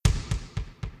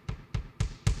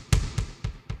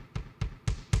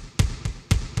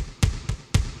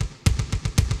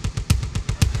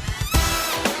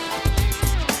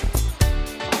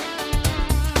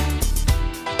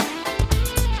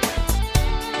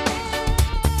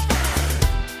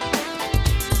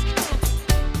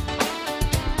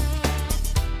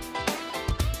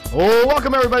Oh,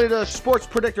 welcome everybody to the Sports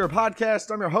Predictor Podcast.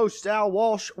 I'm your host, Al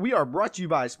Walsh. We are brought to you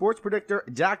by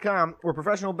SportsPredictor.com, where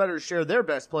professional bettors share their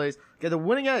best plays. Get the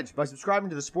winning edge by subscribing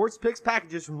to the Sports Picks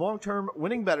packages from long-term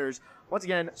winning bettors. Once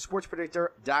again,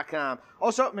 SportsPredictor.com.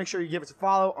 Also, make sure you give us a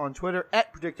follow on Twitter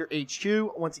at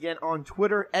PredictorHQ. Once again, on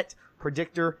Twitter at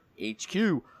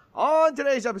PredictorHQ. On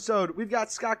today's episode, we've got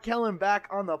Scott Kellen back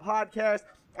on the podcast.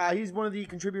 He's one of the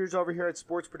contributors over here at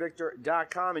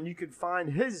SportsPredictor.com, and you can find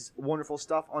his wonderful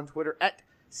stuff on Twitter at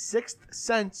Sixth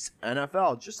Sense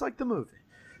NFL, just like the movie.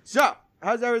 So,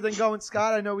 how's everything going,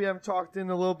 Scott? I know we haven't talked in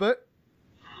a little bit.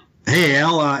 Hey,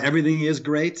 Al. Everything is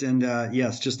great, and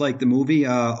yes, just like the movie,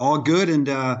 all good, and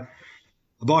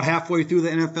about halfway through the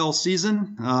NFL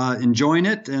season, enjoying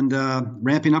it, and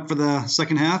ramping up for the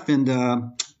second half, and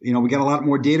we got a lot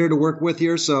more data to work with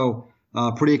here, so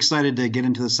pretty excited to get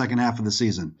into the second half of the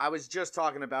season. I was just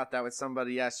talking about that with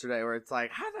somebody yesterday, where it's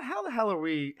like, how the hell are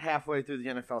we halfway through the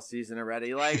NFL season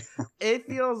already? Like, it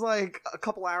feels like a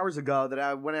couple hours ago that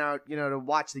I went out, to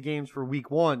watch the games for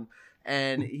week 1.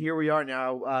 And here we are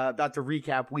now, about to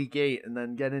recap week 8 and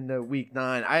then get into week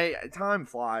 9. Time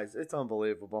flies. It's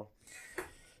unbelievable.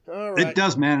 All right. It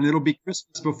does, man. And it'll be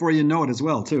Christmas before you know it as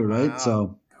well, too, right? Wow.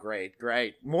 So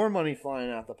Great. More money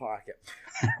flying out the pocket.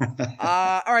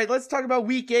 All right, let's talk about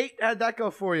week 8. How'd that go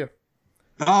for you?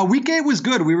 Week 8 was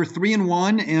good. We were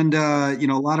 3-1, and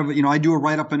a lot of I do a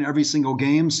write up on every single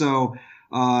game, so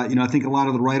I think a lot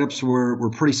of the write ups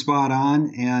were pretty spot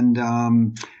on, and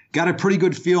got a pretty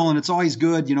good feel. And it's always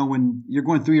good, when you're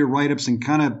going through your write ups and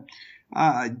kind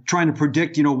of trying to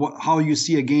predict, how you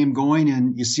see a game going,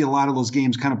 and you see a lot of those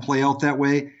games kind of play out that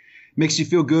way. Makes you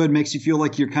feel good, makes you feel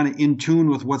like you're kind of in tune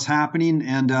with what's happening.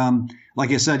 And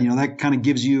like I said, that kind of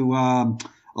gives you a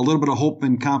little bit of hope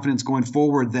and confidence going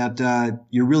forward that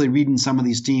you're really reading some of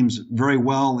these teams very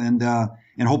well. And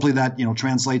hopefully that,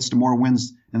 translates to more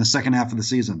wins in the second half of the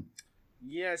season.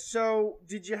 Yeah. So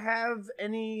did you have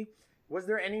was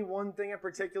there any one thing in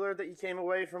particular that you came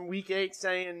away from week 8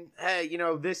 saying, hey,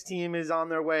 this team is on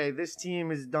their way, this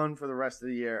team is done for the rest of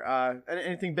the year?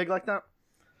 Anything big like that?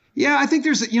 Yeah, I think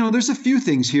there's a few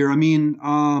things here. I mean,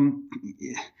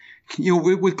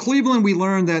 with Cleveland, we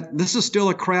learned that this is still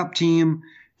a crap team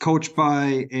coached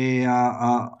by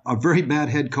a very bad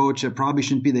head coach that probably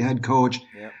shouldn't be the head coach.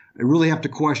 Yep. I really have to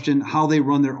question how they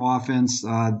run their offense.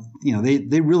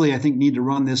 They really, I think, need to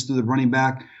run this through the running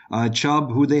back,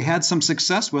 Chubb, who they had some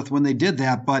success with when they did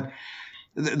that. But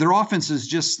their offense is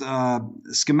just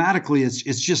schematically,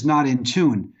 it's just not in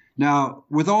tune. Now,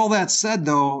 with all that said,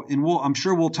 though, and I'm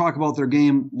sure we'll talk about their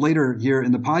game later here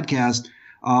in the podcast,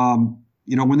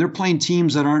 when they're playing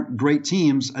teams that aren't great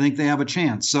teams, I think they have a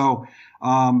chance. So,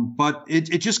 but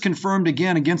it just confirmed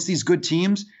again against these good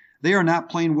teams, they are not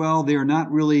playing well. They are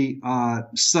not really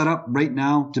set up right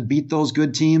now to beat those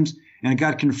good teams, and it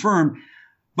got confirmed.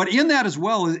 But in that as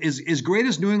well, as great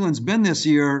as New England's been this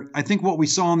year, I think what we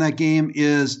saw in that game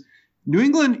is New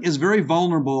England is very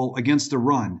vulnerable against the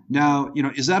run. Now,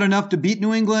 is that enough to beat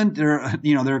New England? They're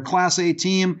a Class A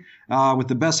team with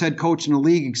the best head coach in the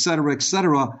league, et cetera, et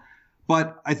cetera.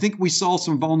 But I think we saw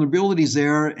some vulnerabilities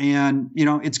there, and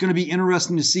it's going to be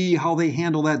interesting to see how they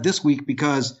handle that this week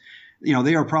because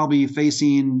they are probably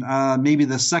facing maybe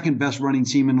the second best running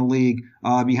team in the league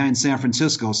behind San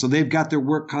Francisco. So they've got their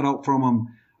work cut out from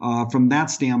them from that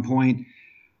standpoint.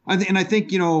 And I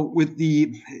think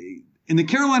in the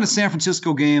Carolina-San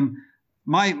Francisco game,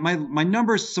 my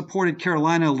numbers supported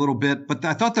Carolina a little bit, but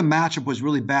I thought the matchup was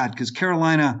really bad because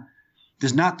Carolina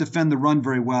does not defend the run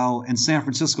very well, and San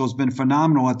Francisco has been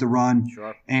phenomenal at the run,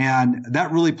 sure. And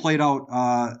that really played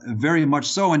out very much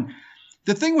so. And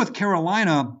the thing with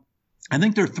Carolina, I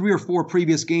think their 3 or 4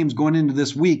 previous games going into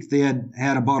this week, they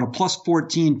had about a plus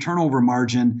 14 turnover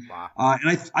margin, wow.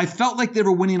 And I felt like they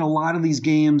were winning a lot of these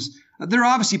games. They're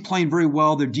obviously playing very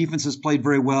well. Their defense has played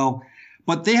very well.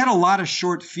 But they had a lot of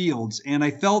short fields, and I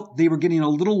felt they were getting a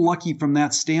little lucky from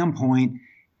that standpoint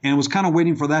and was kind of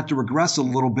waiting for that to regress a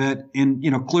little bit. And,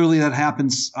 clearly that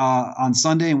happens on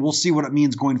Sunday, and we'll see what it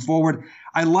means going forward.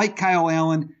 I like Kyle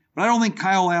Allen, but I don't think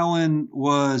Kyle Allen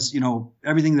was,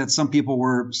 everything that some people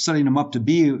were setting him up to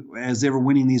be as they were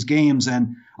winning these games.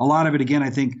 And a lot of it, again,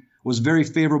 I think was very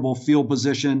favorable field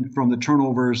position from the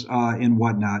turnovers and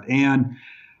whatnot. And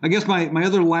I guess my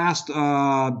other last,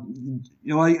 I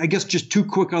guess just 2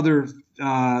 quick other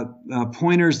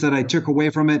pointers that I took away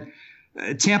from it.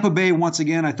 Tampa Bay, once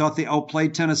again, I thought they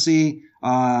outplayed Tennessee,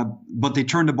 but they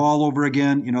turned the ball over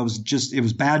again. It was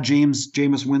bad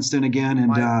Jameis Winston again. And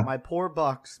my poor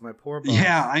Bucks.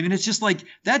 Yeah, I mean, it's just like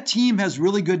that team has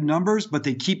really good numbers, but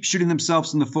they keep shooting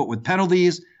themselves in the foot with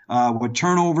penalties, with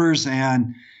turnovers,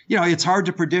 and it's hard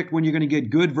to predict when you're going to get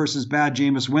good versus bad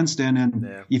Jameis Winston.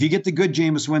 And if you get the good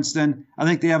Jameis Winston, I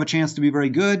think they have a chance to be very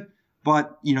good.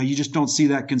 But, you just don't see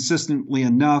that consistently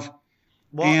enough.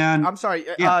 Well, and, I'm sorry.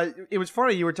 Yeah. It was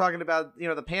funny. You were talking about,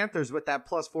 the Panthers with that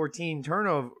plus 14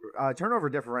 turnover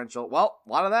differential. Well, a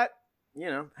lot of that,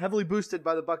 heavily boosted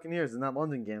by the Buccaneers in that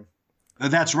London game.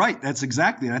 That's right. That's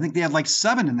exactly it. I think they had like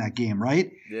 7 in that game,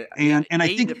 right? Yeah. And 8, I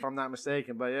think, if I'm not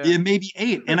mistaken, but yeah. Yeah, maybe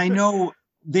 8. And I know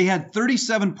they had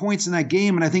 37 points in that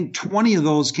game, and I think 20 of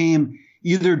those came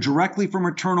either directly from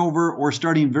a turnover or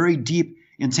starting very deep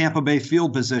in Tampa Bay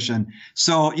field position.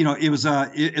 So, it was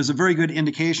a very good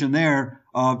indication there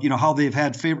of, how they've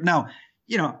had favor. Now,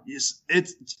 it's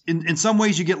in some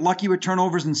ways you get lucky with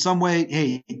turnovers. In some way,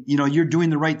 hey, you're doing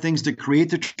the right things to create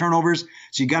the turnovers.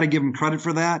 So you got to give them credit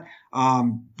for that.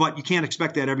 But you can't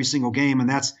expect that every single game. And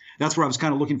that's where I was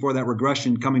kind of looking for that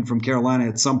regression coming from Carolina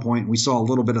at some point. We saw a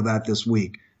little bit of that this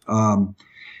week.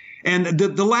 And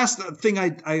the last thing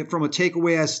I from a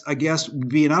takeaway, I guess, would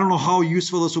be, and I don't know how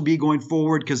useful this will be going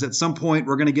forward, because at some point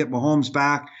we're going to get Mahomes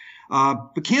back.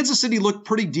 But Kansas City looked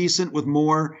pretty decent with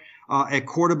Moore at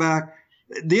quarterback.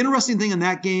 The interesting thing in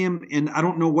that game, and I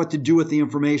don't know what to do with the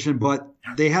information, but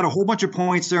they had a whole bunch of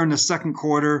points there in the second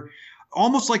quarter,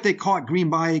 almost like they caught Green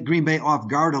Bay off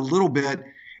guard a little bit.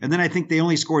 And then I think they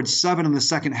only scored 7 in the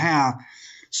second half.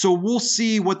 So we'll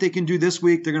see what they can do this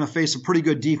week. They're going to face a pretty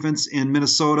good defense in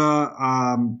Minnesota.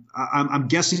 I'm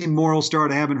guessing Moore will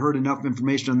start. I haven't heard enough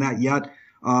information on that yet.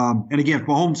 And again, if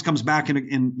Mahomes comes back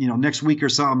in next week or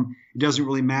something, it doesn't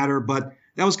really matter. But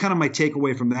that was kind of my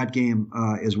takeaway from that game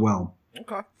as well.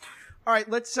 Okay. All right,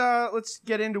 let's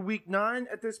get into week 9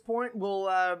 at this point.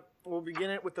 We'll begin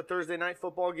it with the Thursday night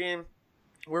football game,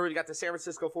 where we got the San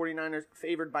Francisco 49ers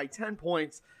favored by 10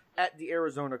 points at the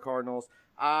Arizona Cardinals.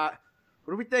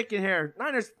 What are we thinking here?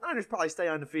 Niners probably stay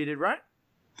undefeated, right?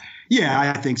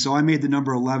 Yeah, I think so. I made the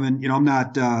number 11.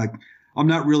 I'm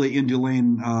not really into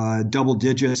laying double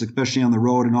digits, especially on the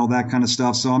road and all that kind of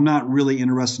stuff. So I'm not really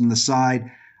interested in the side.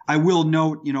 I will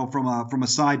note, from a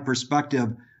side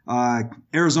perspective,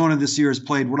 Arizona this year has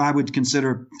played what I would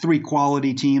consider 3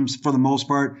 quality teams for the most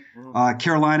part.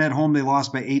 Carolina at home, they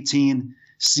lost by 18.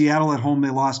 Seattle at home,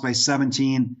 they lost by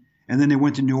 17. And then they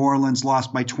went to New Orleans,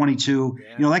 lost by 22.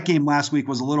 Yeah. That game last week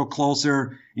was a little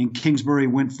closer, and Kingsbury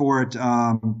went for it,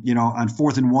 on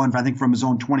 4th and 1, I think from his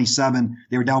own 27.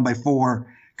 They were down by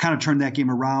 4, kind of turned that game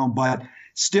around. But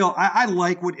still, I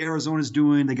like what Arizona's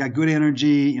doing. They got good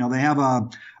energy. They have a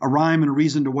rhyme and a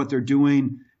reason to what they're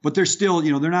doing. But they're still,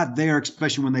 they're not there,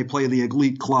 especially when they play the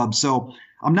elite club. So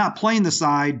I'm not playing the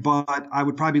side, but I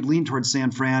would probably lean towards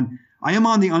San Fran. I am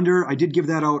on the under. I did give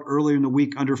that out earlier in the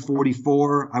week, under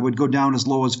 44. I would go down as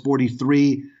low as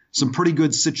 43. Some pretty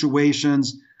good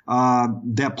situations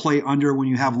that play under when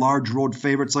you have large road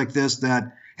favorites like this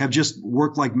that have just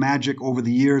worked like magic over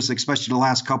the years, especially the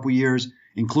last couple years,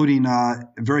 including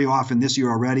very often this year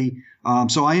already.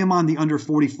 So I am on the under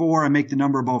 44. I make the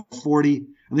number about 40.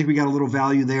 I think we got a little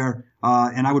value there,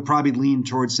 and I would probably lean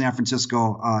towards San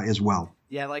Francisco as well.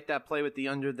 Yeah, I like that play with the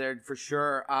under there for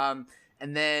sure.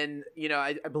 And then,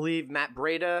 I believe Matt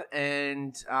Breida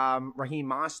and Raheem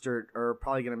Mostert are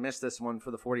probably going to miss this one for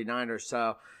the 49ers.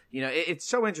 So, it's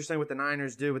so interesting what the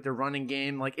Niners do with their running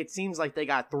game. Like, it seems like they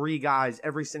got 3 guys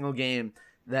every single game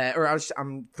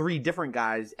I'm 3 different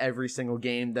guys every single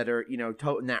game that are,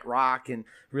 toting that rock and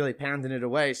really pounding it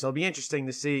away. So it'll be interesting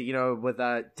to see, with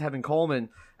Tevin Coleman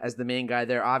as the main guy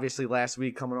there, obviously last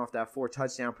week coming off that 4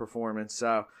 touchdown performance.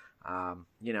 So, going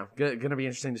to be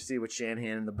interesting to see what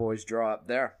Shanahan and the boys draw up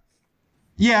there.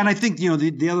 Yeah, and I think,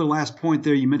 the other last point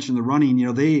there, you mentioned the running,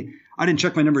 I didn't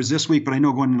check my numbers this week, but I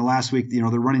know going into last week, they're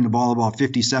running the ball about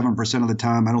 57% of the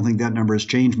time. I don't think that number has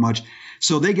changed much.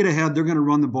 So they get ahead. They're going to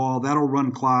run the ball. That'll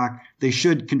run clock. They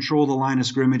should control the line of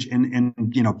scrimmage and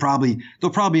they'll probably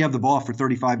have the ball for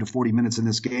 35 to 40 minutes in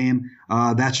this game.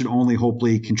 That should only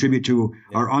hopefully contribute to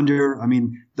our under. I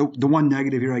mean, the one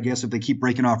negative here, I guess, if they keep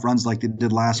breaking off runs like they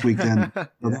did last week, then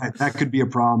that could be a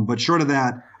problem. But short of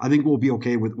that, I think we'll be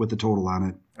okay with the total on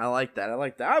it. I like that.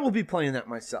 I will be playing that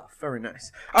myself. Very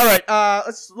nice. All right,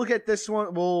 let's look at this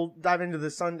one. We'll dive into the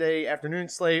Sunday afternoon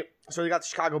slate. So we got the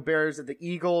Chicago Bears at the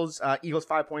Eagles. Eagles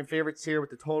 5-point favorites here with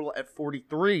the total at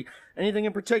 43. Anything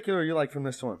in particular you like from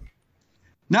this one?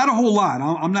 Not a whole lot.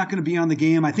 I'm not going to be on the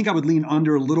game. I think I would lean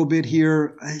under a little bit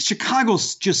here.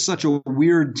 Chicago's just such a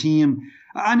weird team.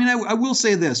 I mean, I will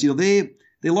say this.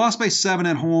 They lost by 7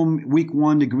 at home week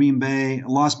 1 to Green Bay,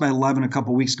 lost by 11 a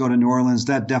couple weeks ago to New Orleans.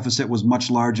 That deficit was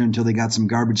much larger until they got some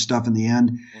garbage stuff in the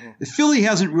end. Mm-hmm. Philly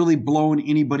hasn't really blown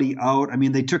anybody out. I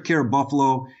mean, they took care of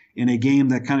Buffalo in a game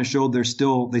that kind of showed they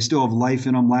still have life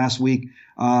in them last week.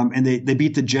 And they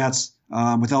beat the Jets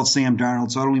without Sam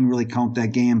Darnold, so I don't even really count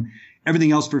that game.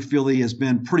 Everything else for Philly has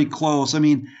been pretty close. I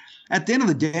mean, at the end of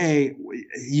the day,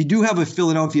 you do have a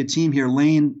Philadelphia team here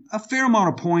laying a fair amount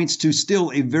of points to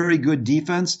still a very good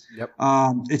defense. Yep.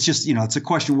 It's just, it's a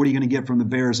question, what are you going to get from the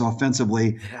Bears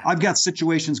offensively? Yeah. I've got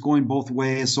situations going both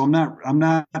ways, so I'm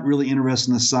not really interested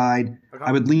in the side. Okay.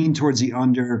 I would lean towards the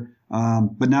under,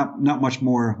 but not much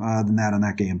more than that on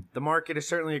that game. The market is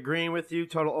certainly agreeing with you.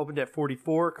 Total opened at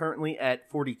 44, currently at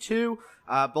 42.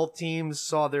 Both teams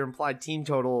saw their implied team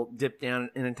total dip down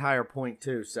an entire point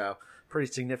too, so pretty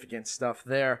significant stuff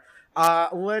there.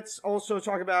 Let's also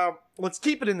talk about, let's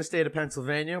keep it in the state of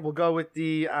Pennsylvania. We'll go with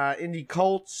the Indy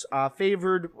Colts,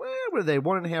 favored, what are they,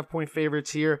 1.5 point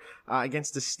favorites here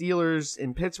against the Steelers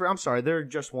in Pittsburgh. I'm sorry, they're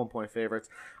just 1 point favorites.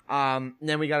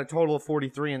 Then we got a total of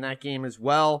 43 in that game as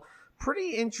well.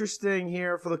 Pretty interesting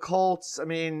here for the Colts. I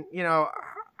mean,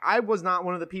 I was not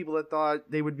one of the people that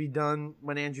thought they would be done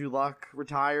when Andrew Luck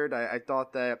retired. I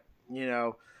thought that,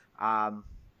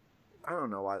 I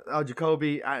don't know why. Oh,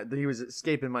 Jacoby. He was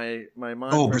escaping my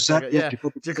mind. Oh, Brissett? Yeah,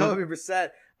 Jacoby Brissett.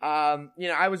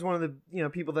 I was one of the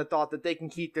people that thought that they can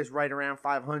keep this right around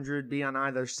 500, be on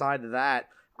either side of that.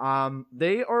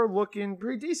 They are looking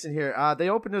pretty decent here. They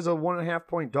opened as a 1.5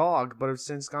 point dog, but have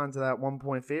since gone to that 1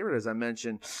 point favorite, as I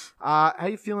mentioned. How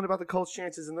you feeling about the Colts'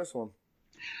 chances in this one?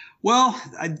 Well,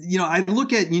 I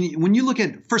look at, when you look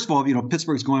at, first of all,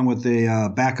 Pittsburgh's going with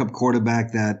a backup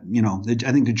quarterback that,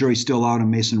 I think the jury's still out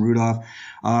on Mason Rudolph.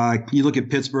 You look at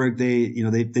Pittsburgh, they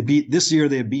beat, this year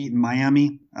they have beaten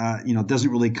Miami,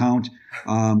 doesn't really count.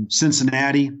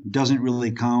 Cincinnati doesn't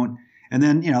really count. And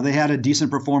then, they had a decent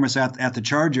performance at the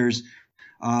Chargers,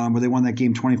 where they won that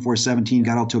game 24-17,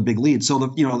 got out to a big lead. So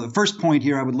the first point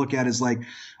here I would look at is like,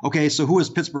 okay, so who has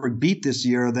Pittsburgh beat this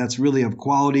year that's really of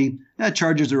quality?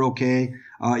 Chargers are okay.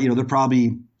 They're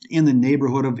probably in the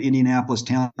neighborhood of Indianapolis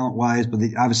talent-wise, but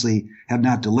they obviously have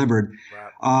not delivered.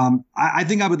 Right. I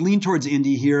think I would lean towards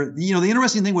Indy here. The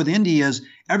interesting thing with Indy is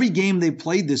every game they've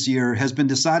played this year has been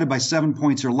decided by 7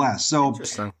 points or less. So,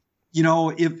 interesting.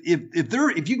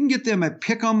 If you can get them at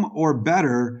pick'em or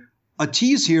better, a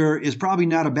tease here is probably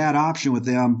not a bad option with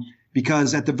them,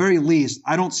 because at the very least,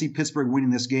 I don't see Pittsburgh winning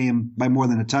this game by more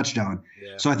than a touchdown.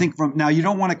 Yeah. So I think now you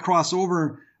don't want to cross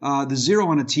over the zero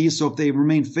on a tease. So if they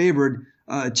remain favored,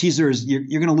 teasers,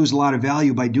 you're going to lose a lot of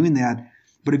value by doing that.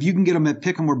 But if you can get them at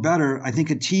pick'em or better, I think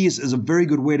a tease is a very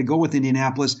good way to go with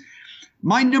Indianapolis.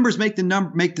 My numbers make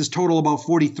this total about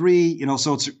 43.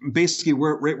 So it's basically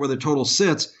right where the total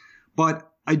sits.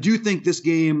 But I do think this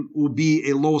game will be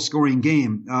a low-scoring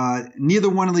game. Neither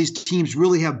one of these teams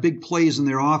really have big plays in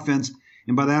their offense,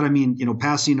 and by that I mean,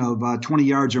 passing of 20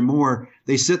 yards or more.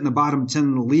 They sit in the bottom 10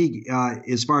 in the league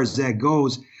as far as that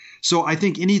goes. So I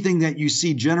think anything that you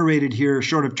see generated here,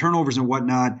 short of turnovers and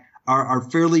whatnot, are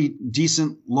fairly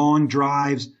decent long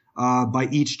drives by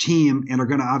each team, and are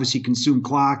going to obviously consume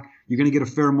clock. You're going to get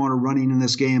a fair amount of running in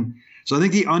this game. So I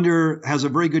think the under has a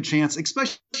very good chance,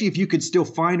 especially if you could still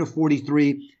find a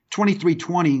 43.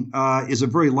 23-20 is a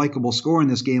very likable score in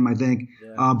this game, I think.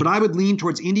 Yeah. But I would lean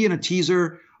towards Indy in a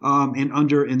teaser and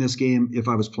under in this game if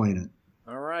I was playing it.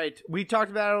 All right. We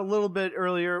talked about it a little bit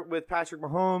earlier with Patrick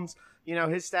Mahomes.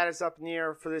 His status up in the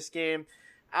air for this game.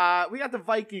 We got the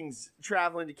Vikings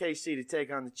traveling to KC to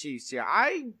take on the Chiefs here.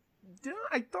 I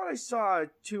thought I saw a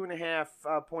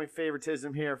 2.5 point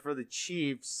favoritism here for the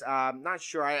Chiefs. Not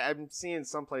sure. I'm seeing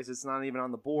some places it's not even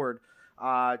on the board.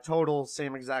 Total,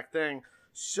 same exact thing.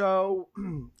 So,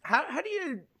 how do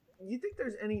you think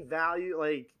there's any value,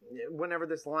 like, whenever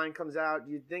this line comes out,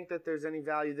 do you think that there's any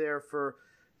value there for,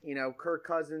 Kirk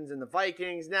Cousins and the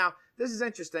Vikings? Now, this is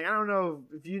interesting. I don't know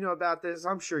if you know about this.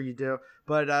 I'm sure you do.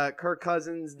 But Kirk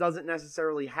Cousins doesn't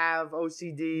necessarily have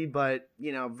OCD, but,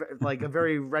 like a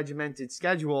very regimented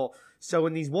schedule. So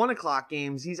in these 1 o'clock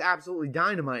games, he's absolutely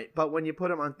dynamite. But when you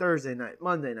put him on Thursday night,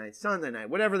 Monday night, Sunday night,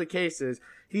 whatever the case is,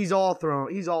 he's all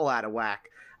out of whack.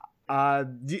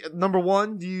 Number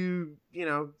one, do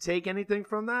you take anything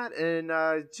from that?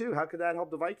 And two, how could that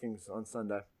help the Vikings on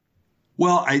Sunday?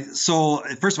 Well, so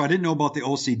first of all, I didn't know about the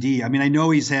OCD. I mean, I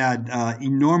know he's had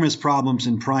enormous problems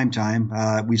in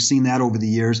primetime. We've seen that over the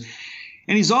years.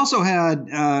 And he's also had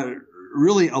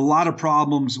really a lot of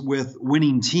problems with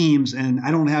winning teams. And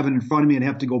I don't have it in front of me. I'd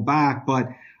have to go back. But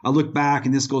I look back,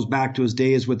 and this goes back to his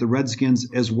days with the Redskins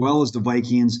as well as the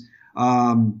Vikings.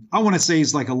 I want to say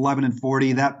he's like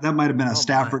 11-40. That might have been a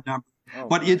Stafford number.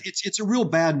 But it's a real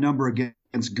bad number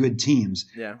against good teams.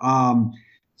 Yeah.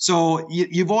 So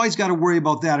you've always got to worry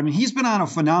about that. I mean, he's been on a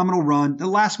phenomenal run. The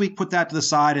last week put that to the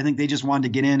side. I think they just wanted to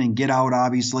get in and get out,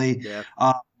 obviously. Yeah.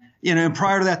 And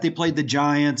prior to that, they played the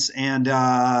Giants and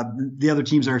the other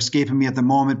teams are escaping me at the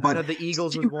moment. But the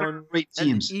Eagles was one. Great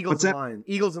teams. Eagles and Lions.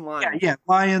 Eagles and Lions. Yeah,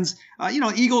 Lions.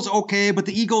 Eagles okay, but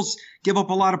the Eagles give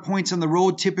up a lot of points on the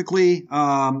road typically.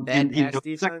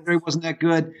 The secondary wasn't that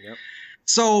good. Yep.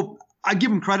 So I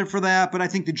give him credit for that, but I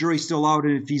think the jury's still out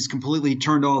if he's completely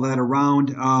turned all that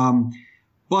around.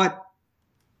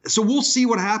 So we'll see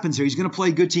what happens here. He's going to play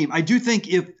a good team. I think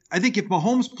if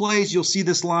Mahomes plays, you'll see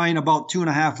this line about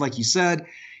 2.5, like you said.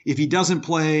 If he doesn't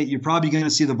play, you're probably going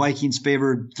to see the Vikings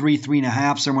favored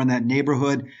 3.5, somewhere in that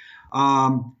neighborhood.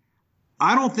 I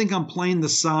don't think I'm playing the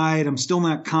side. I'm still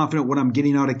not confident what I'm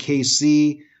getting out of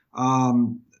KC.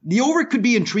 The over could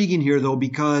be intriguing here, though,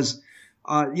 because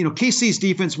KC's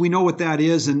defense, we know what that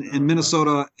is, and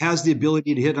Minnesota has the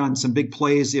ability to hit on some big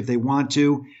plays if they want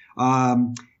to.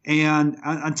 And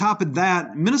on top of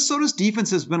that, Minnesota's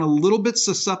defense has been a little bit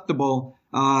susceptible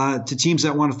to teams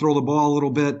that want to throw the ball a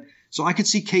little bit. So I could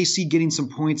see KC getting some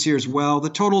points here as well. The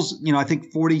total's, I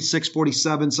think 46,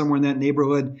 47, somewhere in that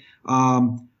neighborhood.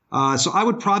 So I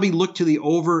would probably look to the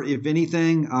over, if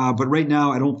anything. But right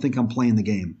now, I don't think I'm playing the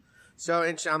game. So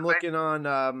I'm looking on,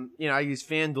 I use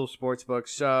FanDuel Sportsbook.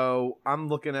 So I'm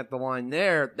looking at the line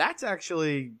there. That's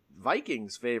actually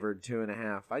Vikings favored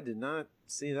 2.5. I did not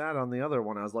see that on the other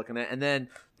one I was looking at. And then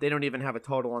they don't even have a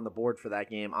total on the board for that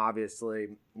game. Obviously,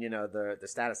 the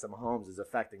status of Mahomes is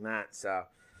affecting that. So,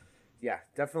 yeah,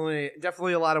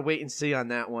 definitely a lot of wait and see on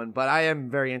that one. But I am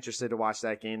very interested to watch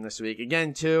that game this week.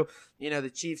 Again, too,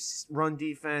 the Chiefs' run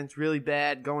defense, really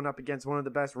bad, going up against one of the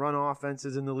best run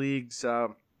offenses in the league.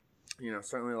 So,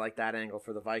 certainly like that angle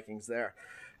for the Vikings there.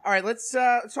 All right, let's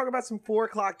talk about some 4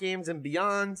 o'clock games and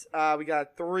beyond. We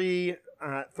got three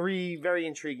very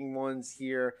intriguing ones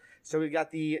here. So we've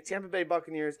got the Tampa Bay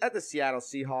Buccaneers at the Seattle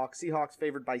Seahawks. Seahawks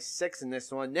favored by 6 in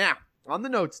this one. Now, on the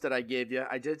notes that I gave you,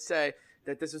 I did say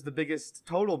that this is the biggest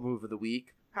total move of the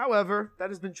week. However, that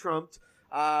has been trumped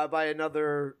by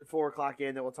another 4 o'clock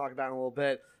game that we'll talk about in a little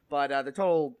bit. But the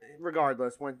total,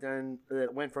 regardless, went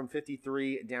from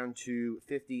 53 down to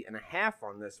 50.5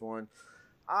 on this one.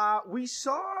 We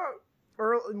saw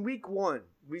early in week 1,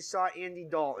 we saw Andy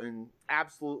Dalton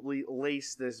absolutely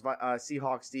lace this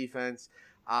Seahawks defense.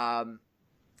 There have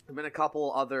been a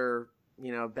couple other,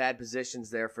 bad positions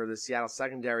there for the Seattle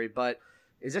secondary. But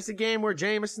is this a game where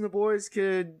Jameis and the boys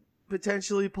could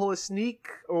potentially pull a sneak,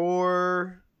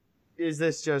 or is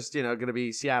this just, going to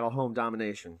be Seattle home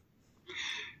domination?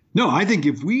 No, I think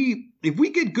if we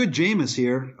get good Jameis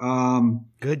here,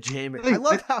 good Jameis. I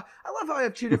love how I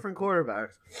have 2 different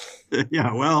quarterbacks.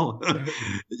 Yeah, well,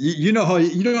 you know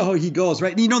how he goes,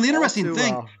 right? The interesting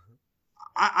thing, well.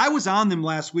 I was on them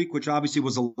last week, which obviously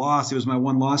was a loss. It was my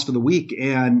one loss for the week,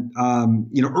 and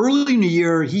early in the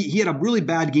year, he had a really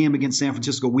bad game against San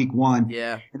Francisco week 1.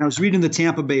 Yeah, and I was reading the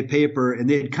Tampa Bay paper, and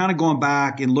they had kind of gone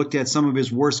back and looked at some of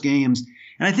his worst games.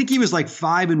 And I think he was like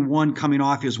 5-1 coming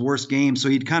off his worst game. So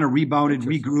he'd kind of rebounded,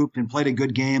 regrouped, and played a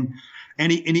good game.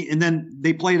 And then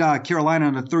they played Carolina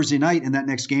on a Thursday night in that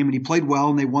next game, and he played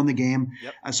well, and they won the game.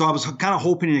 Yep. So I was kind of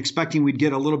hoping and expecting we'd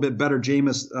get a little bit better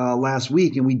Jameis last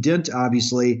week, and we didn't,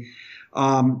 obviously.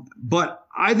 But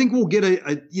I think we'll get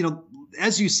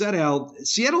as you said, Al,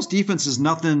 Seattle's defense is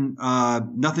nothing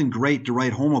great to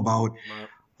write home about. Right.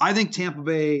 I think Tampa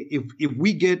Bay, if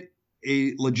we get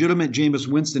a legitimate Jameis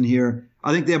Winston here,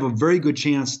 I think they have a very good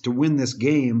chance to win this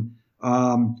game.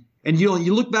 And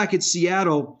you look back at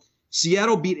Seattle.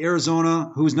 Seattle beat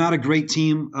Arizona, who's not a great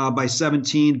team, by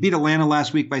 17. Beat Atlanta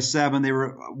last week by 7. They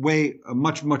were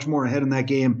much more ahead in that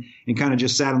game and kind of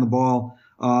just sat on the ball.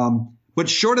 But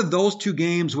short of those 2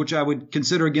 games, which I would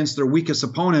consider against their weakest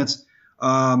opponents,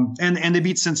 and they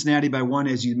beat Cincinnati by 1,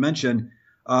 as you mentioned.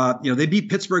 They beat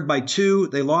Pittsburgh by 2.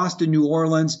 They lost to New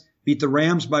Orleans. Beat the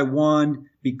Rams by 1,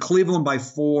 beat Cleveland by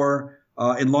 4,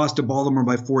 and lost to Baltimore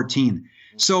by 14.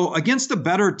 So against the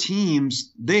better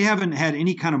teams, they haven't had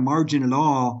any kind of margin at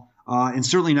all, and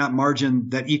certainly not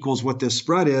margin that equals what this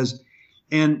spread is.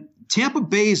 And Tampa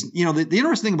Bay's, the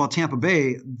interesting thing about Tampa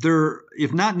Bay, they're,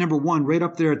 if not number 1, right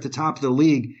up there at the top of the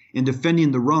league in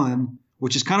defending the run,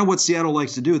 which is kind of what Seattle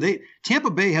likes to do.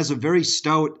 Tampa Bay has a very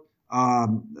stout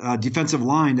defensive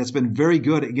line that's been very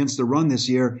good against the run this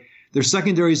year. Their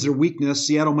secondary is their weakness.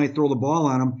 Seattle might throw the ball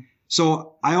on them.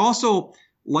 So I also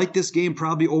like this game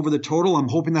probably over the total. I'm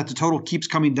hoping that the total keeps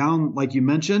coming down, like you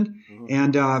mentioned. Mm-hmm.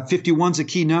 And 51's a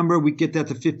key number. We get that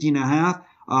to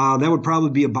 50.5. That would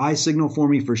probably be a buy signal for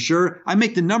me for sure. I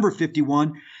make the number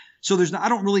 51. So I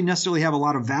don't really necessarily have a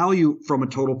lot of value from a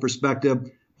total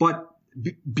perspective. But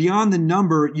beyond the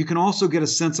number, you can also get a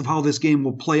sense of how this game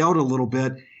will play out a little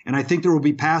bit. And I think there will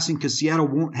be passing because Seattle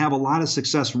won't have a lot of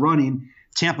success running.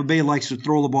 Tampa Bay likes to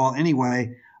throw the ball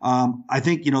anyway. I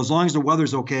think, as long as the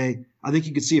weather's okay, I think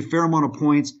you could see a fair amount of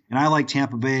points, and I like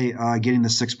Tampa Bay getting the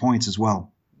 6 points as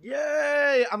well.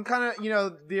 Yay! I'm kind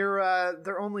of,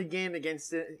 their only game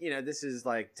against it, this is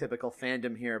like typical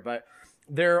fandom here, but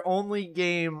their only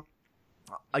game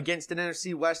against an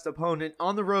NFC West opponent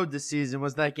on the road this season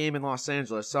was that game in Los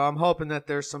Angeles. So I'm hoping that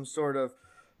there's some sort of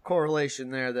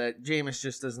correlation there that Jameis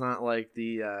just does not like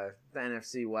the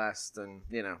NFC West and,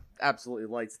 absolutely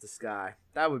lights the sky.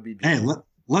 That would be beautiful. Hey,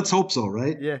 let's hope so,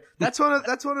 right? Yeah, that's one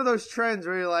of those trends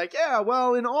where you're like, yeah,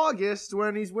 well, in August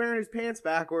when he's wearing his pants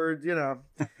backwards,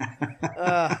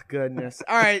 goodness.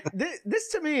 All right, this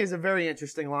to me is a very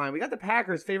interesting line. We got the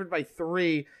Packers favored by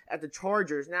 3 at the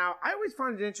Chargers. Now, I always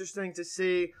find it interesting to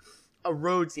see a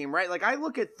road team, right? Like, I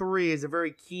look at 3 as a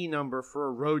very key number for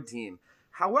a road team.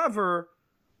 However,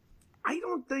 I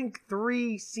don't think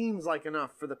 3 seems like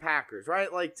enough for the Packers,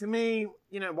 right? Like, to me,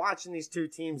 watching these two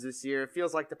teams this year, it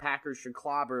feels like the Packers should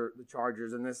clobber the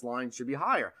Chargers and this line should be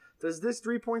higher. Does this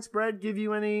 3-point spread give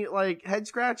you any, head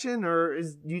scratching, or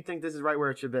do you think this is right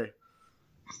where it should be?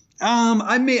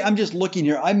 I'm just looking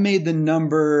here. I made the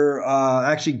number,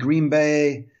 actually Green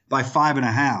Bay by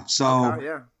 5.5.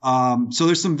 So, so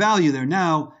there's some value there.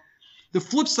 Now, the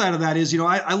flip side of that is,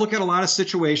 I look at a lot of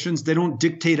situations. They don't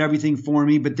dictate everything for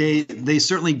me, but they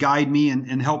certainly guide me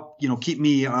and help, keep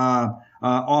me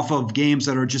off of games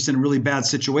that are just in really bad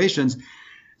situations.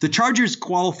 The Chargers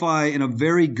qualify in a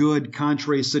very good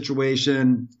contrary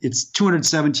situation. It's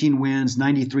 217 wins,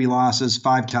 93 losses,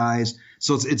 5 ties.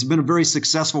 So it's been a very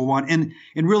successful one. And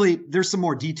really, there's some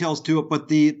more details to it, but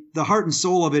the heart and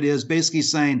soul of it is basically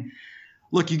saying,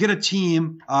 look, you get a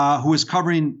team who is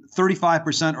covering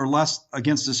 35% or less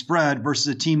against the spread versus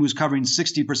a team who's covering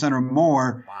 60% or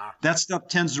more. Wow. That stuff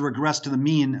tends to regress to the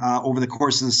mean over the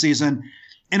course of the season.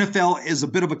 NFL is a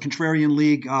bit of a contrarian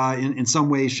league in some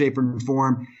way, shape, or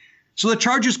form. So the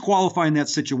Chargers qualify in that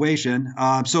situation.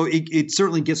 So it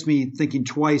certainly gets me thinking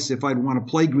twice if I'd want to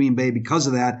play Green Bay because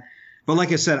of that. But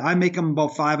like I said, I make them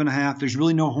about 5.5. There's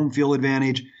really no home field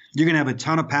advantage. You're going to have a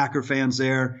ton of Packer fans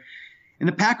there. And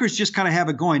the Packers just kind of have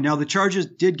it going. Now, the Chargers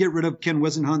did get rid of Ken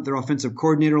Whisenhunt, their offensive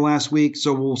coordinator, last week.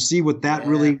 So we'll see what that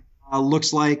really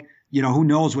looks like. Who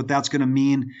knows what that's going to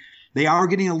mean. They are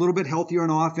getting a little bit healthier on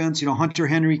offense. Hunter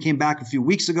Henry came back a few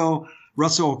weeks ago.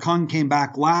 Russell Okung came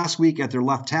back last week at their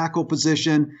left tackle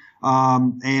position.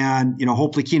 And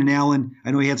hopefully Keenan Allen,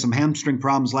 I know he had some hamstring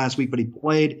problems last week, but he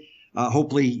played.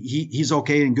 Hopefully he's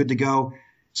okay and good to go.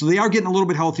 So they are getting a little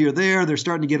bit healthier there. They're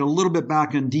starting to get a little bit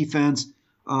back in defense.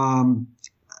 I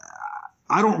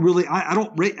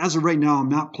don't as of right now, I'm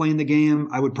not playing the game.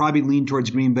 I would probably lean towards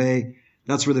Green Bay.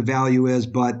 That's where the value is,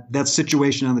 but that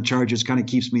situation on the Chargers kind of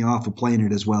keeps me off of playing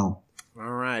it as well.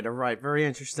 All right. Very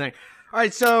interesting. All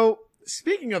right. So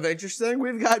speaking of interesting,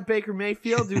 we've got Baker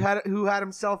Mayfield who had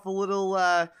himself a little,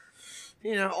 off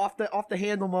the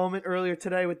handle moment earlier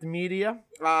today with the media.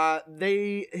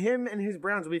 Him and his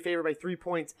Browns will be favored by 3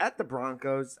 points at the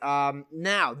Broncos.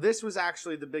 Now, this was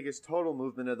actually the biggest total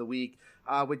movement of the week,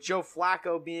 with Joe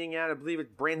Flacco being out. I believe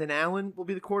it's Brandon Allen will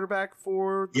be the quarterback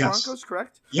for the Broncos,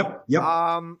 correct? Yep.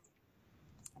 I'm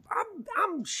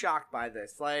shocked by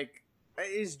this.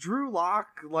 Is Drew Lock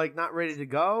not ready to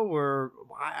go, or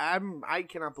I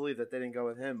cannot believe that they didn't go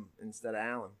with him instead of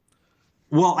Allen.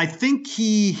 Well, I think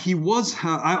he was.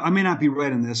 I may not be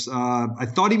right in this. I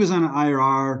thought he was on an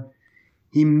IR.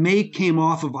 He came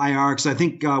off of IR because I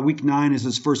think week 9 is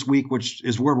his first week, which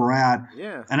is where we're at.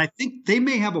 Yeah. And I think they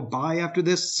may have a bye after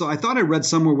this. So I thought I read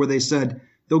somewhere where they said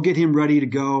they'll get him ready to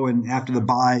go, and after the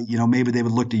bye, maybe they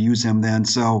would look to use him then.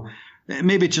 So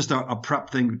maybe it's just a prep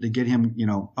thing to get him,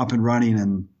 up and running,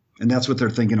 and that's what they're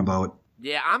thinking about.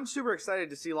 Yeah, I'm super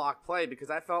excited to see Locke play because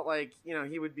I felt like,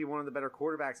 he would be one of the better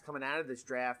quarterbacks coming out of this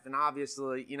draft. And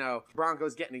obviously,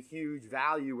 Broncos getting a huge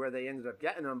value where they ended up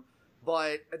getting him.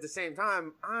 But at the same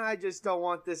time, I just don't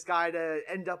want this guy to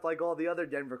end up like all the other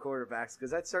Denver quarterbacks because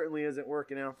that certainly isn't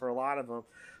working out for a lot of them.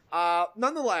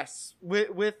 Nonetheless,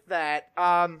 with that,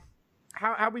 how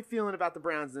are we feeling about the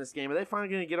Browns in this game? Are they finally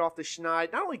going to get off the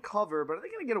schneid? Not only cover, but are they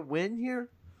going to get a win here?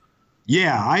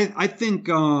 Yeah, I think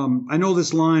I know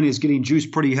this line is getting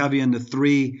juiced pretty heavy into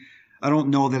 3. I don't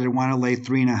know that I want to lay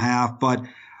 3.5, but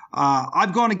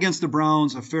I've gone against the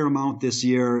Browns a fair amount this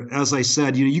year. As I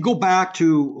said, you go back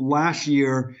to last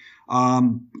year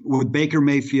with Baker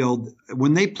Mayfield,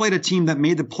 when they played a team that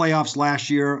made the playoffs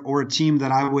last year, or a team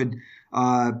that I would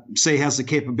say has the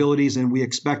capabilities and we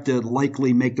expect to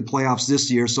likely make the playoffs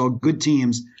this year. So good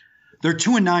teams. They're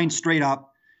 2-9 straight up.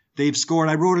 They've scored,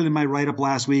 I wrote it in my write-up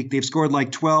last week, they've scored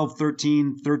like 12,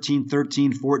 13, 13,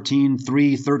 13, 14,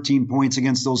 3, 13 points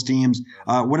against those teams,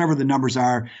 whatever the numbers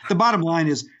are. The bottom line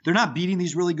is they're not beating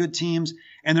these really good teams,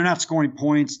 and they're not scoring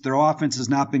points. Their offense has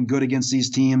not been good against these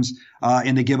teams,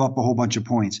 and they give up a whole bunch of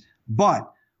points.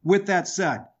 But with that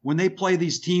said, when they play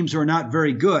these teams who are not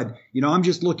very good, I'm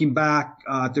just looking back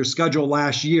at their schedule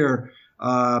last year.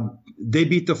 They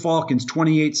beat the Falcons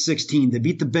 28-16. They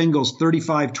beat the Bengals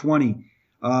 35-20.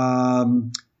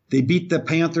 They beat the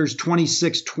Panthers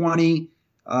 26-20.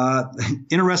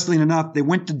 Interestingly enough, they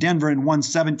went to Denver and won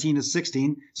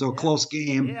 17-16, so a close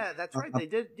game. Yeah, that's right. They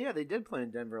did. Yeah, they did play in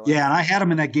Denver. Yeah, and I had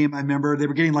them in that game. I remember they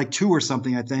were getting like 2 or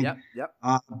something, I think. Yep.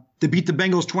 They beat the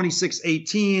Bengals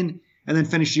 26-18, and then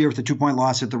finished the year with a 2-point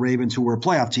loss at the Ravens, who were a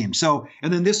playoff team. So,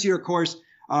 and then this year, of course,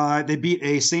 they beat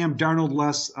a Sam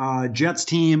Darnold-less Jets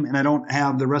team, and I don't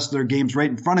have the rest of their games right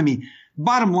in front of me.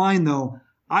 Bottom line, though,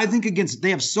 I think they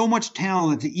have so much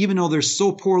talent that even though they're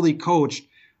so poorly coached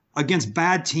against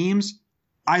bad teams,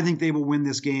 I think they will win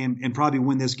this game and probably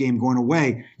win this game going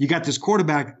away. You got this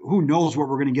quarterback, who knows what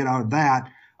we're going to get out of that.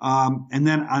 And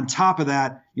then on top of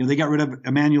that, they got rid of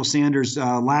Emmanuel Sanders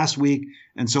last week,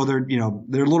 and so they're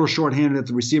a little shorthanded at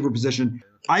the receiver position.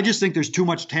 I just think there's too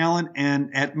much talent, and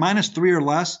at -3 or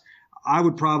less, I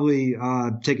would probably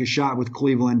take a shot with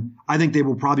Cleveland. I think they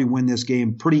will probably win this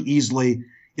game pretty easily,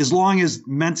 as long as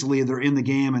mentally they're in the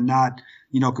game and not,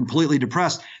 completely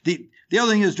depressed. The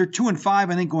other thing is they're 2-5,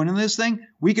 I think, going into this thing.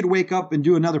 We could wake up and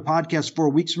do another podcast 4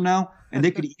 weeks from now, and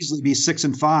they could easily be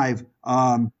 6-5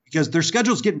 because their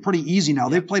schedule's getting pretty easy now.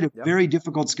 They've played a very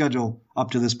difficult schedule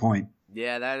up to this point.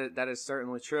 Yeah, that is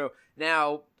certainly true.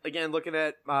 Now, again, looking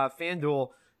at FanDuel,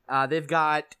 they've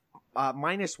got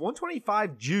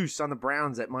 -125 juice on the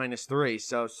Browns at -3.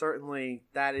 So certainly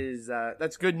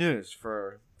that's good news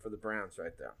for the Browns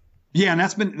right there. Yeah, and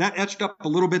that etched up a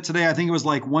little bit today. I think it was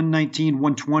like 119,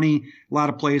 120, a lot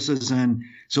of places, and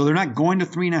so they're not going to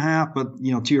 3.5. But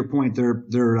to your point, they're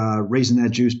raising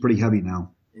that juice pretty heavy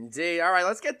now. Indeed. All right,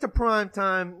 let's get to prime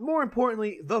time. More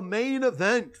importantly, the main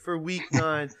event for Week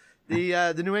 9.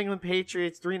 The New England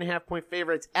Patriots 3.5-point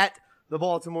favorites at the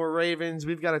Baltimore Ravens.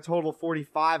 We've got a total of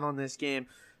 45 on this game.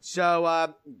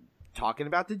 So, talking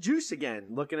about the juice again,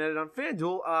 looking at it on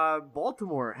FanDuel,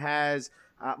 Baltimore has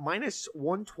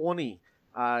 -120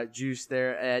 juice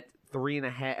there at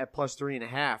 3.5 at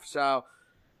 +3.5. So,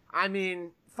 I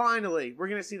mean, finally, we're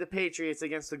going to see the Patriots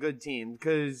against a good team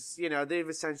because they've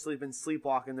essentially been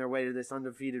sleepwalking their way to this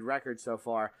undefeated record so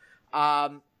far.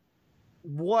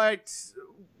 What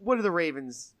do the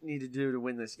Ravens need to do to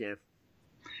win this game?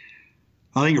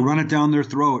 I think run it down their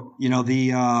throat. The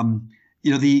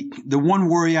one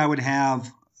worry I would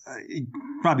have,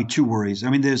 probably 2 worries. I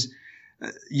mean,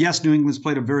 yes, New England's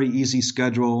played a very easy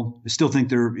schedule. I still think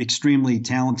they're extremely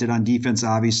talented on defense,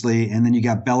 obviously. And then you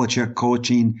got Belichick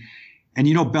coaching. And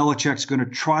Belichick's going to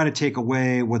try to take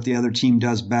away what the other team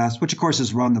does best, which, of course,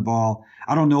 is run the ball.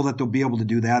 I don't know that they'll be able to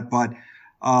do that. But,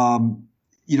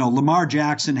 Lamar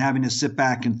Jackson having to sit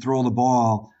back and throw the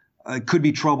ball could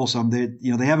be troublesome. They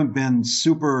haven't been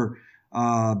super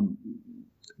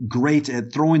great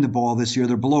at throwing the ball this year.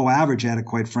 They're below average at it,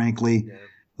 quite frankly. Yeah.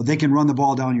 But they can run the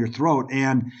ball down your throat.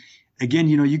 And again,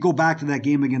 you go back to that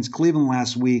game against Cleveland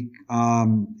last week,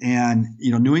 and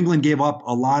New England gave up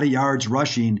a lot of yards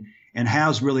rushing and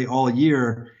has really all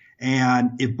year.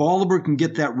 And if Baltimore can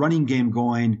get that running game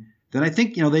going, then I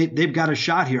think they've got a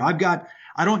shot here.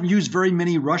 I don't use very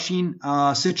many rushing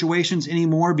situations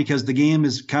anymore because the game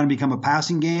has kind of become a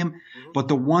passing game. Mm-hmm. But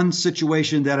the one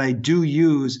situation that I do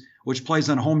use, which plays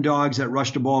on home dogs that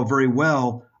rush the ball very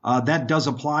well, that does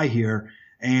apply here.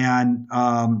 And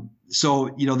so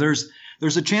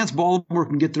there's a chance Baltimore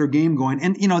can get their game going.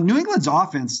 And New England's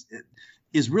offense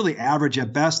is really average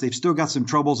at best. They've still got some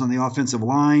troubles on the offensive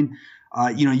line.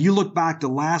 You look back to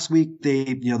last week,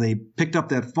 they picked up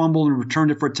that fumble and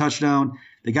returned it for a touchdown.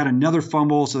 They got another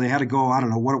fumble, so they had to go, I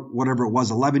don't know, whatever it was,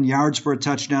 11 yards for a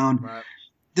touchdown. Right.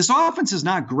 This offense is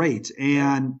not great.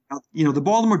 And, the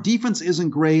Baltimore defense isn't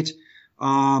great.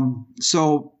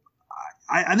 So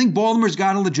I think Baltimore's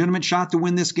got a legitimate shot to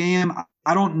win this game.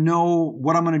 I don't know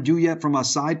what I'm going to do yet from a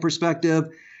side perspective.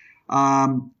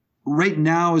 Right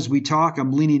now, as we talk,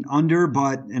 I'm leaning under,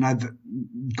 and I've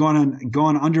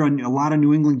gone under on a lot of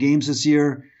New England games this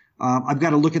year. I've got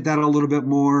to look at that a little bit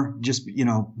more,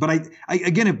 but I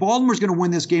again, if Baltimore's going to win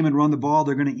this game and run the ball,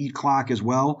 they're going to eat clock as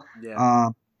well. Yeah.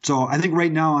 So I think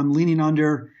right now I'm leaning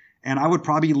under, and I would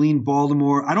probably lean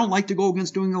Baltimore. I don't like to go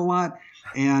against New England a lot.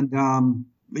 And,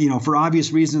 for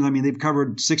obvious reasons, I mean, they've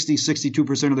covered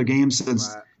 62% of their games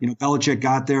since, Belichick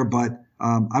got there, but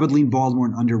I would lean Baltimore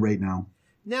and under right now.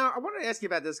 Now, I wanted to ask you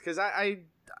about this because I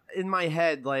in my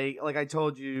head, like I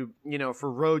told you,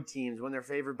 for road teams when they're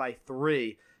favored by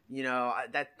 3,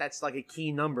 that's like a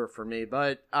key number for me.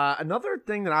 But another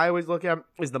thing that I always look at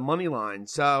is the money line.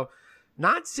 So,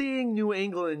 not seeing New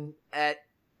England at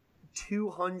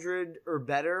 200 or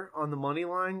better on the money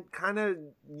line kind of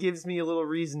gives me a little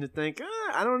reason to think,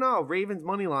 I don't know, Ravens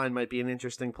money line might be an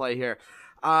interesting play here.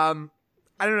 I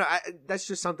don't know. That's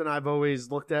just something I've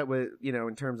always looked at with,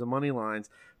 in terms of money lines.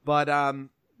 But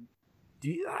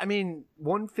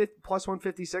 150 plus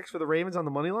 156 for the Ravens on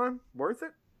the money line, worth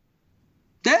it?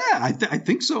 Yeah, I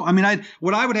think so.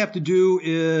 What I would have to do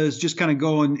is just kind of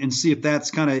go and see if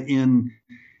that's kind of in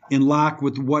lock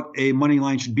with what a money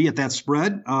line should be at that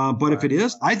spread. But right. If it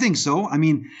is, I think so.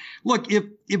 Look,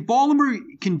 if Baltimore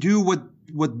can do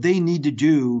what they need to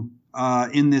do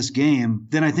in this game,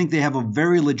 then I think they have a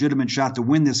very legitimate shot to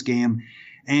win this game.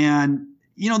 And,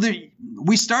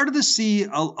 we started to see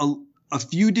a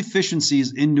few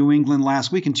deficiencies in New England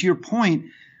last week. And to your point,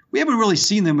 we haven't really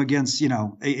seen them against,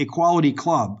 a quality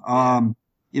club.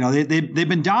 They've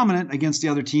been dominant against the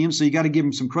other teams, so you got to give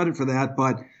them some credit for that.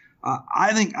 But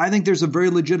I think there's a very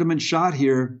legitimate shot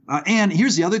here. And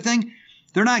here's the other thing.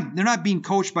 They're not being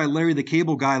coached by Larry the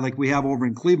Cable Guy like we have over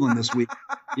in Cleveland this week.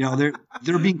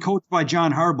 They're being coached by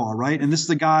John Harbaugh, right? And this is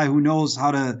the guy who knows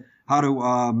how to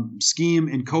scheme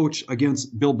and coach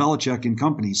against Bill Belichick and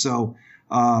company. So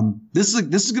this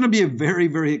is going to be a very,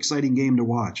 very exciting game to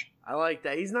watch. I like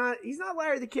that. He's not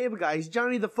Larry the Cable Guy. He's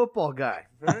Johnny the Football Guy.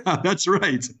 Right? That's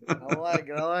right. I like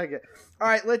it. All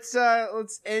right, let's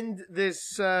end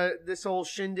this whole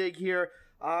shindig here.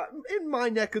 In my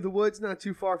neck of the woods, not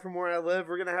too far from where I live,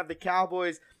 we're gonna have the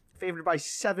Cowboys favored by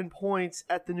 7 points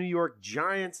at the New York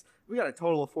Giants. We got a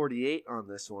total of 48 on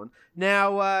this one.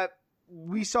 Now,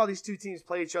 we saw these two teams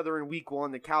play each other in Week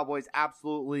 1. The Cowboys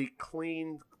absolutely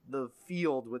cleaned the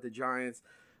field with the Giants.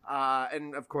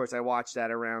 And of course I watched that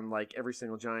around like every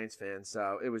single Giants fan.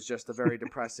 So it was just a very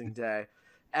depressing day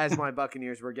as my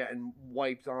Buccaneers were getting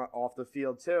wiped off the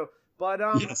field too. But,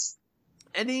 yes.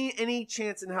 Any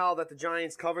chance in hell that the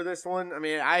Giants cover this one?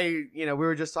 We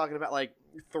were just talking about like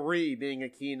 3 being a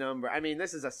key number.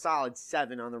 This is a solid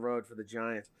 7 on the road for the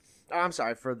Giants. I'm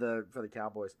sorry, for the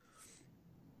Cowboys.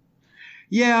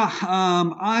 Yeah,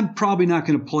 I'm probably not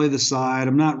going to play the side.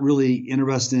 I'm not really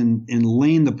interested in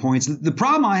laying the points. The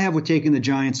problem I have with taking the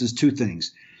Giants is 2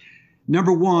 things.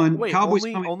 Number one, wait, Cowboys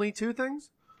only 2 things?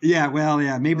 Yeah, well,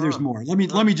 yeah, maybe there's more. Let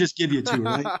me just give you 2,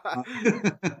 right?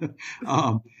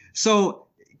 So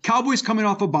Cowboys coming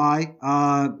off a bye,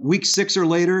 week 6 or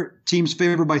later, teams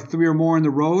favored by 3 or more on the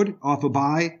road off a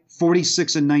bye,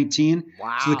 46-19.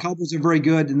 Wow. So the Cowboys are very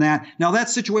good in that. Now that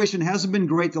situation hasn't been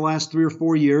great the last 3 or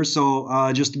 4 years.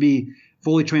 So just to be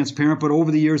fully transparent, but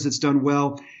over the years it's done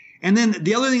well. And then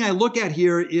the other thing I look at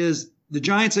here is the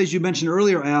Giants, as you mentioned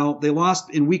earlier, Al, they lost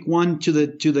in week 1 to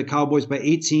the Cowboys by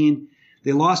 18.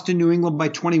 They lost to New England by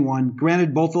 21.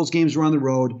 Granted, both those games were on the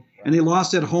road. And they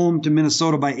lost at home to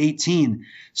Minnesota by 18.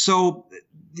 So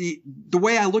the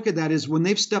way I look at that is when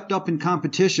they've stepped up in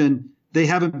competition, they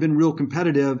haven't been real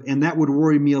competitive, and that would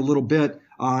worry me a little bit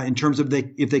in terms of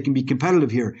if they can be competitive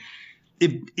here.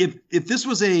 If this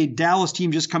was a Dallas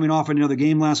team just coming off another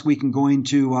game last week and going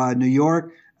to New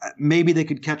York, maybe they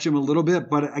could catch them a little bit.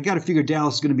 But I got to figure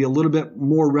Dallas is going to be a little bit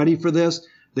more ready for this.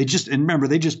 They just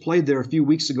played there a few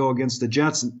weeks ago against the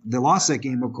Jets. They lost that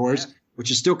game, of course. Yeah. Which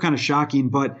is still kind of shocking,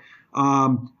 but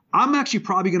I'm actually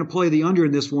probably going to play the under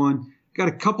in this one. Got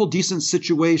a couple decent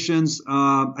situations,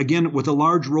 again, with a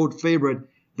large road favorite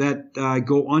that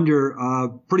go under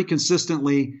pretty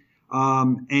consistently.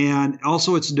 And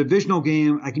also it's a divisional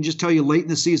game. I can just tell you late in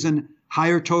the season,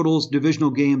 higher totals,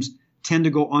 divisional games tend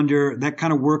to go under. That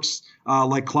kind of works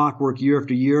like clockwork year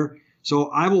after year. So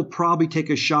I will probably take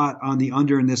a shot on the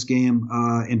under in this game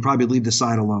and probably leave the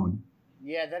side alone.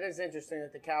 Yeah, that is interesting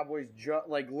that the Cowboys,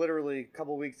 literally a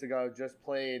couple weeks ago, just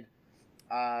played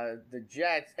the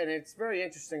Jets. And it's very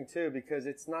interesting, too, because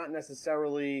it's not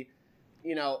necessarily,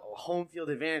 home field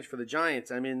advantage for the Giants.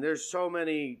 There's so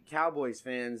many Cowboys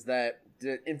fans that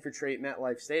infiltrate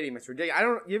MetLife Stadium. It's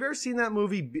ridiculous. You ever seen that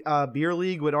movie, Beer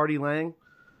League, with Artie Lang?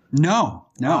 No.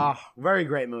 Very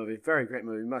great movie. Very great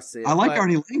movie. Must see it. I like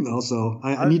Artie Lang, though, so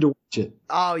I need to watch it.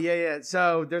 Oh, yeah.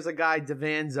 So there's a guy,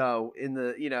 Davanzo, in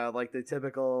the, like the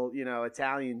typical,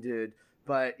 Italian dude.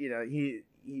 But, he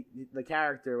the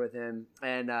character with him,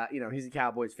 and, he's a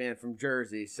Cowboys fan from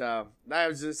Jersey. So I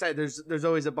was going to say, there's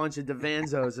always a bunch of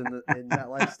Davanzos in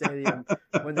MetLife Stadium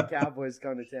when the Cowboys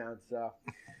come to town. So.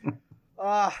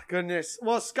 Goodness.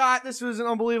 Well, Scott, this was an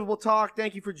unbelievable talk.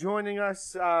 Thank you for joining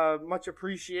us. Much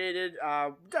appreciated.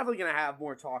 Definitely going to have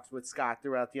more talks with Scott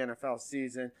throughout the NFL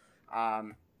season.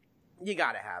 You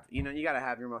got to have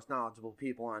your most knowledgeable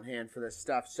people on hand for this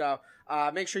stuff. So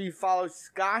make sure you follow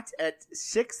Scott at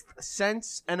Sixth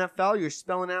Sense NFL. You're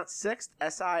spelling out Sixth,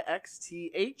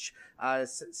 SIXTH,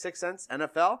 Sixth Sense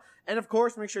NFL. And, of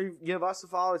course, make sure you give us a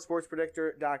follow at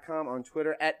sportspredictor.com, on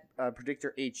Twitter at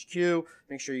PredictorHQ.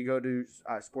 Make sure you go to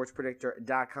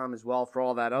sportspredictor.com as well for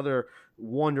all that other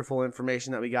wonderful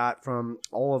information that we got from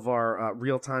all of our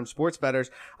real-time sports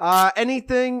bettors.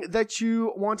 Anything that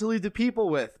you want to leave the people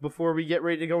with before we get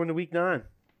ready to go into Week 9?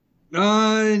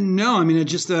 No, I mean,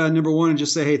 just number one,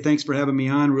 just say, hey, thanks for having me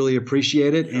on. Really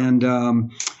appreciate it. And,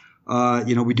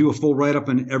 we do a full write-up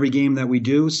on every game that we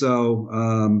do. So,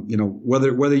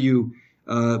 whether you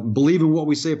believe in what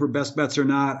we say for best bets or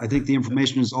not, I think the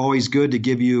information is always good to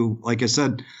give you, like I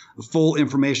said, full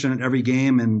information on every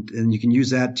game, and you can use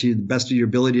that to the best of your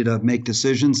ability to make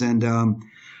decisions. And,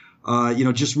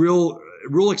 just real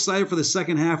excited for the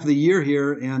second half of the year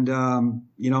here, and,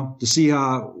 to see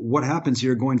what happens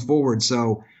here going forward.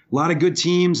 So a lot of good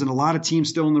teams and a lot of teams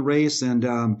still in the race, and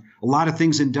a lot of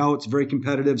things in doubt. It's very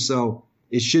competitive. So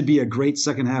it should be a great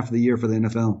second half of the year for the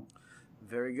NFL.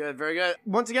 Very good, very good.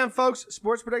 Once again, folks,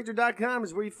 sportspredictor.com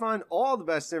is where you find all the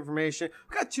best information.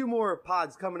 We've got 2 more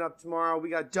pods coming up tomorrow. We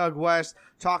got Doug West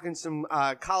talking some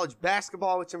college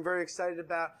basketball, which I'm very excited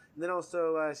about. And then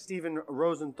also Steven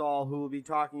Rosenthal, who will be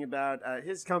talking about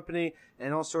his company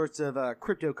and all sorts of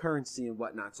cryptocurrency and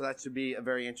whatnot. So that should be a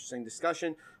very interesting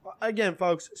discussion. Again,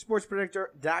 folks,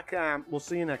 sportspredictor.com. We'll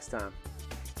see you next time.